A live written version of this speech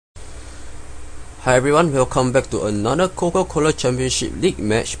Hi everyone, welcome back to another Coca-Cola Championship League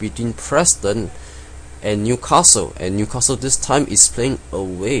match between Preston and Newcastle. And Newcastle this time is playing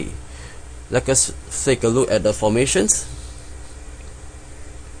away. Let us take a look at the formations.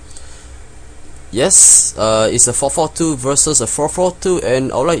 Yes, it's a 4-4-2 versus a 4-4-2,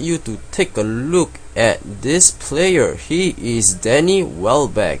 and I would like you to take a look at this player. He is Danny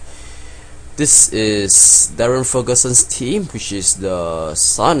Welbeck. This is Darren Ferguson's team, which is the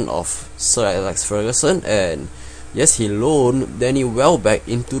son of Sir Alex Ferguson, and yes, he loaned Danny Welbeck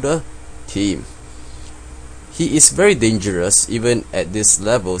into the team. He is very dangerous even at this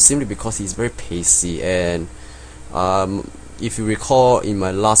level, simply because he's very pacey. And if you recall, in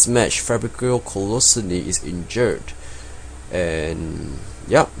my last match, Fabrizio Colossini is injured, and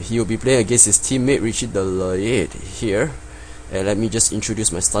yeah, he will be playing against his teammate Richie Delayed here. And let me just introduce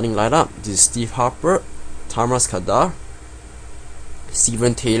my starting lineup. This is Steve Harper, Tarmas Kadar,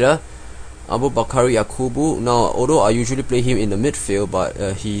 Steven Taylor, Abu Bakari Yakubu. Now, although I usually play him in the midfield, but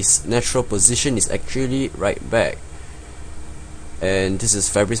his natural position is actually right back. And this is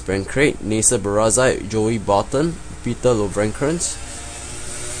Fabrice Brancrate, Nasser Barazai, Joey Barton, Peter Lovrenkrantz.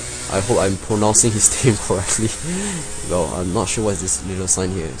 I hope I'm pronouncing his name correctly. Well, I'm not sure what is this little sign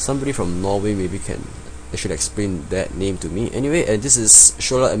here. Somebody from Norway maybe can should explain that name to me. Anyway, and this is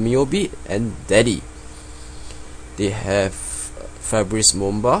Shola Amiobi and Daddy. They have Fabrice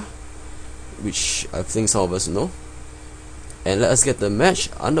Momba, which I think some of us know. And let us get the match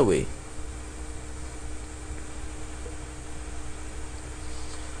underway.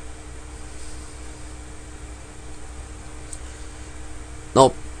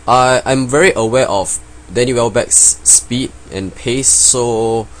 Now, I'm very aware of Danny Welbeck's speed and pace,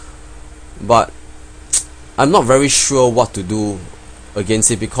 but I'm not very sure what to do against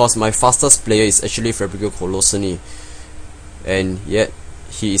it, because my fastest player is actually Fabrizio Colossini, and yet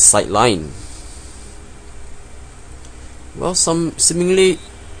he is sidelined. Well, seemingly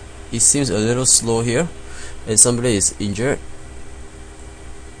it seems a little slow here, and somebody is injured.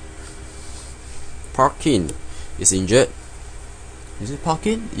 Parkin is injured. Is it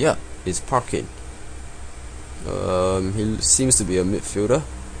Parkin? Yeah, it's Parkin. He seems to be a midfielder.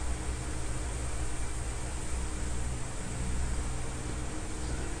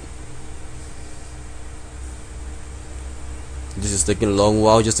 This is taking a long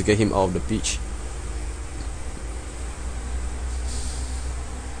while just to get him out of the pitch.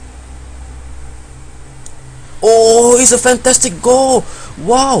 Oh, it's a fantastic goal!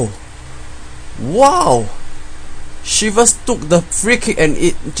 Wow! Wow! Shivas took the free kick and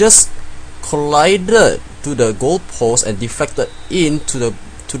it just collided to the goal post and deflected into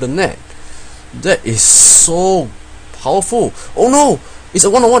the net. That is so powerful. Oh no! It's a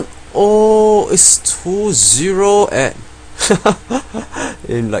 1-on-1. Oh, it's 2-0 at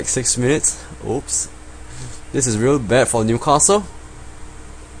in like 6 minutes. Oops. This is real bad for Newcastle.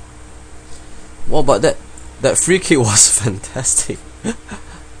 Well, but that free kick was fantastic.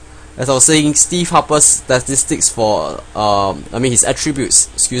 As I was saying, Steve Harper's statistics for his attributes,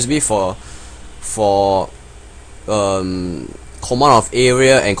 excuse me, for command of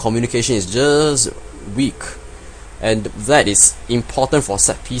area and communication is just weak, and that is important for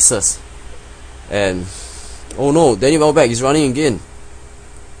set pieces. And oh no, Danny Welbeck is running again.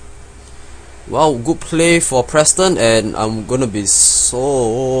 Well, good play for Preston, and I'm gonna be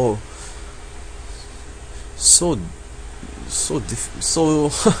so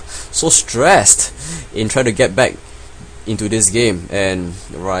stressed in trying to get back into this game. And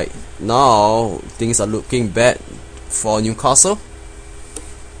right now things are looking bad for Newcastle.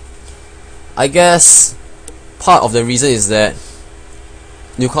 I guess part of the reason is that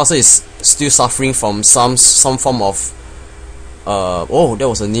Newcastle is still suffering from some form of oh, that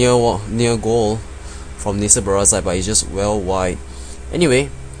was a near goal from Nasser Barazai, but it's just well wide. Anyway,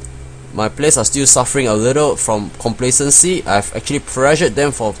 my players are still suffering a little from complacency. I've actually pressured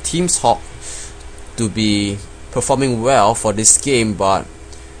them for Team Talk to be performing well for this game, but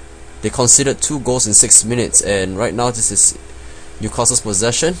they conceded 2 goals in 6 minutes, and right now this is Newcastle's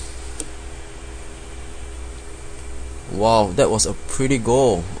possession. Wow, that was a pretty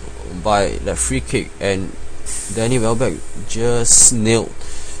goal by that free kick, and Danny Welbeck just nailed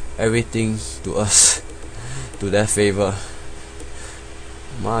everything to us to their favor.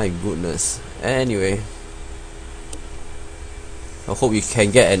 My goodness. Anyway, I hope we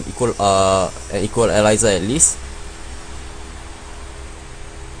can get an equalizer at least.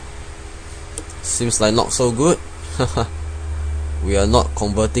 Seems like not so good. We are not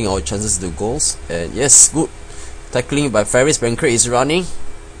converting our chances to goals. And yes, good tackling by Fabrice Brancrate is running.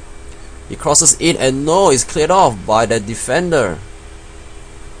 He crosses in, and no, it's cleared off by the defender.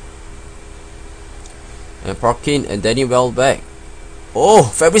 And Parkin and Danny Welbeck. Oh,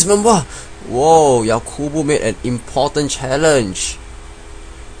 Fabrice Mamba. Whoa, Yakubu made an important challenge.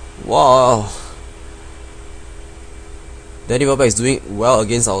 Wow. Danny Welbeck is doing well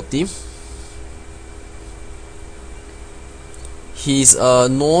against our team. He's a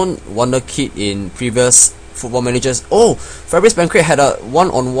known wonder kid in previous football managers. Oh, Fabrice Pancrate had a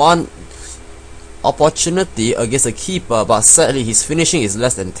one-on-one opportunity against the keeper, but sadly his finishing is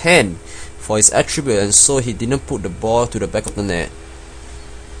less than 10 for his attribute, and so he didn't put the ball to the back of the net.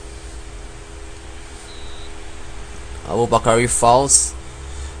 Abu Bakari fouls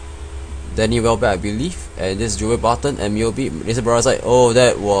Danny Welbeck, I believe, and this is Joey Barton and Miobi. Mr. Barazai. Oh,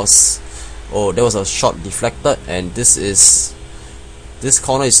 that was a shot deflected, and this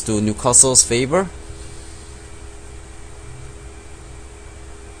corner is to Newcastle's favor.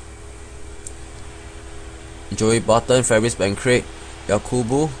 Joey Barton, Fabrice Pancrate,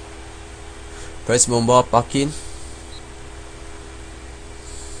 Yakubu, Press Mumba, Pakin.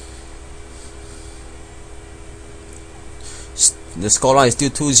 The scoreline is still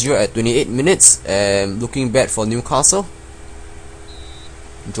 2-0 at 28 minutes, and looking bad for Newcastle.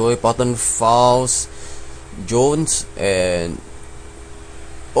 Joey Barton fouls Jones, and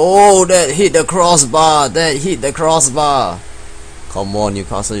oh, that hit the crossbar. Come on,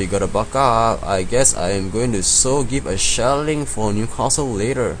 Newcastle, you gotta buck up. I guess I am going to give a shelling for Newcastle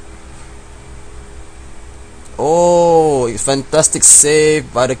later. Oh, fantastic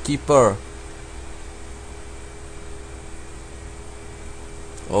save by the keeper.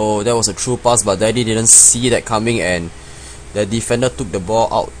 Oh, that was a true pass, but Daddy didn't see that coming, and the defender took the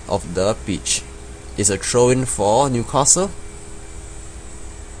ball out of the pitch. It's a throw-in for Newcastle.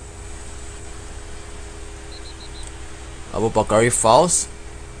 Abu Bakari fouls.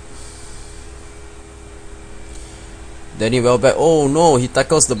 Danny Welbeck. Oh no, he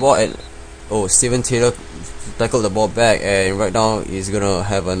tackles the ball, and oh, Steven Taylor tackled the ball back, and right now he's gonna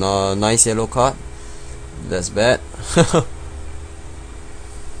have a nice yellow card. That's bad.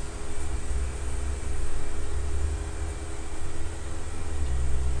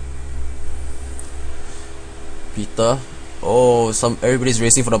 Peter. Oh, everybody's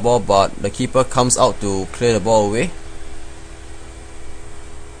racing for the ball, but the keeper comes out to clear the ball away.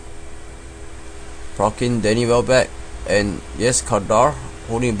 Parkin, Danny Welbeck, and yes, Kadar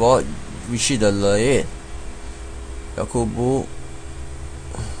holding the ball. Richie Delaye, Yakubu,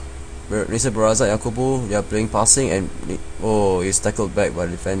 Nisa Baraza, Yakubu. They are playing passing, and oh, he's tackled back by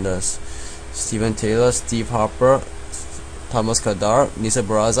defenders. Steven Taylor, Steve Harper, Thomas Kadar, Nisa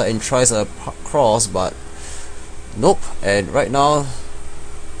Baraza, and tries a cross, but nope. And right now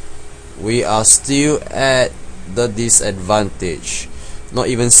we are still at the disadvantage, not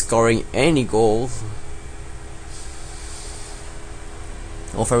even scoring any goal.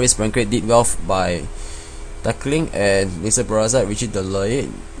 Fabrice Pancrate did well by tackling, and Mr. Baraza, Richie Delaye,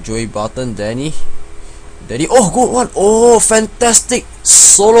 Joey Barton, Danny. Oh, good one. Oh, fantastic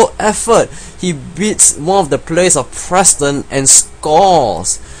solo effort. He beats one of the players of Preston and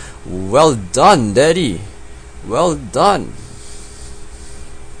scores. Well done, Daddy. Well done.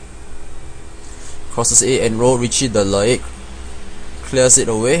 Crosses A and roll. Richie Delaye clears it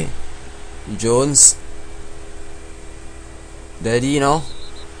away. Jones. Daddy now.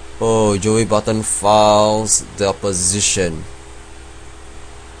 Oh, Joey Barton fouls the opposition.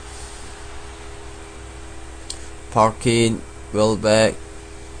 Parkin, Welbeck,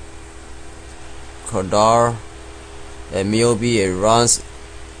 Kadar, and Miobi, and runs.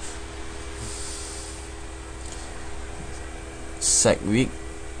 Sackwick.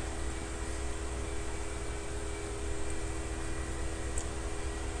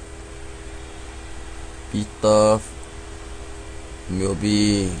 Peter,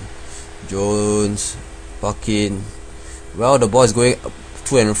 Miobi, Jones, Parkin. Well, the ball is going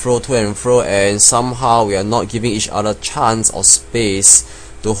to and fro, and somehow we are not giving each other chance or space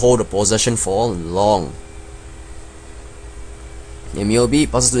to hold the possession for long. And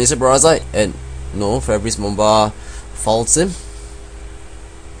Miobi passes to Nisa Barazai, and no, Fabrice Mamba fouls him.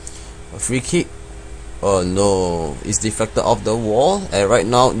 A free kick. Oh no, it's deflected off the wall, and right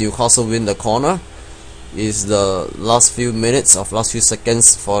now Newcastle win the corner. Is the last few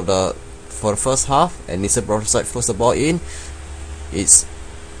seconds for the first half, and Nisa Barazai throws the ball in. It's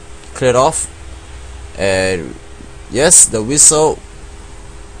cleared off, and yes, the whistle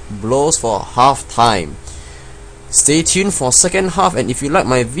blows for half time. Stay tuned for second half, and if you like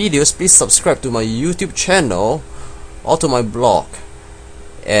my videos, please subscribe to my YouTube channel or to my blog.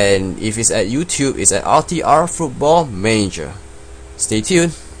 And if it's at YouTube, it's at RTR Football Manager. Stay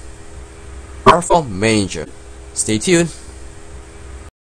tuned. RTR Manager. Stay tuned.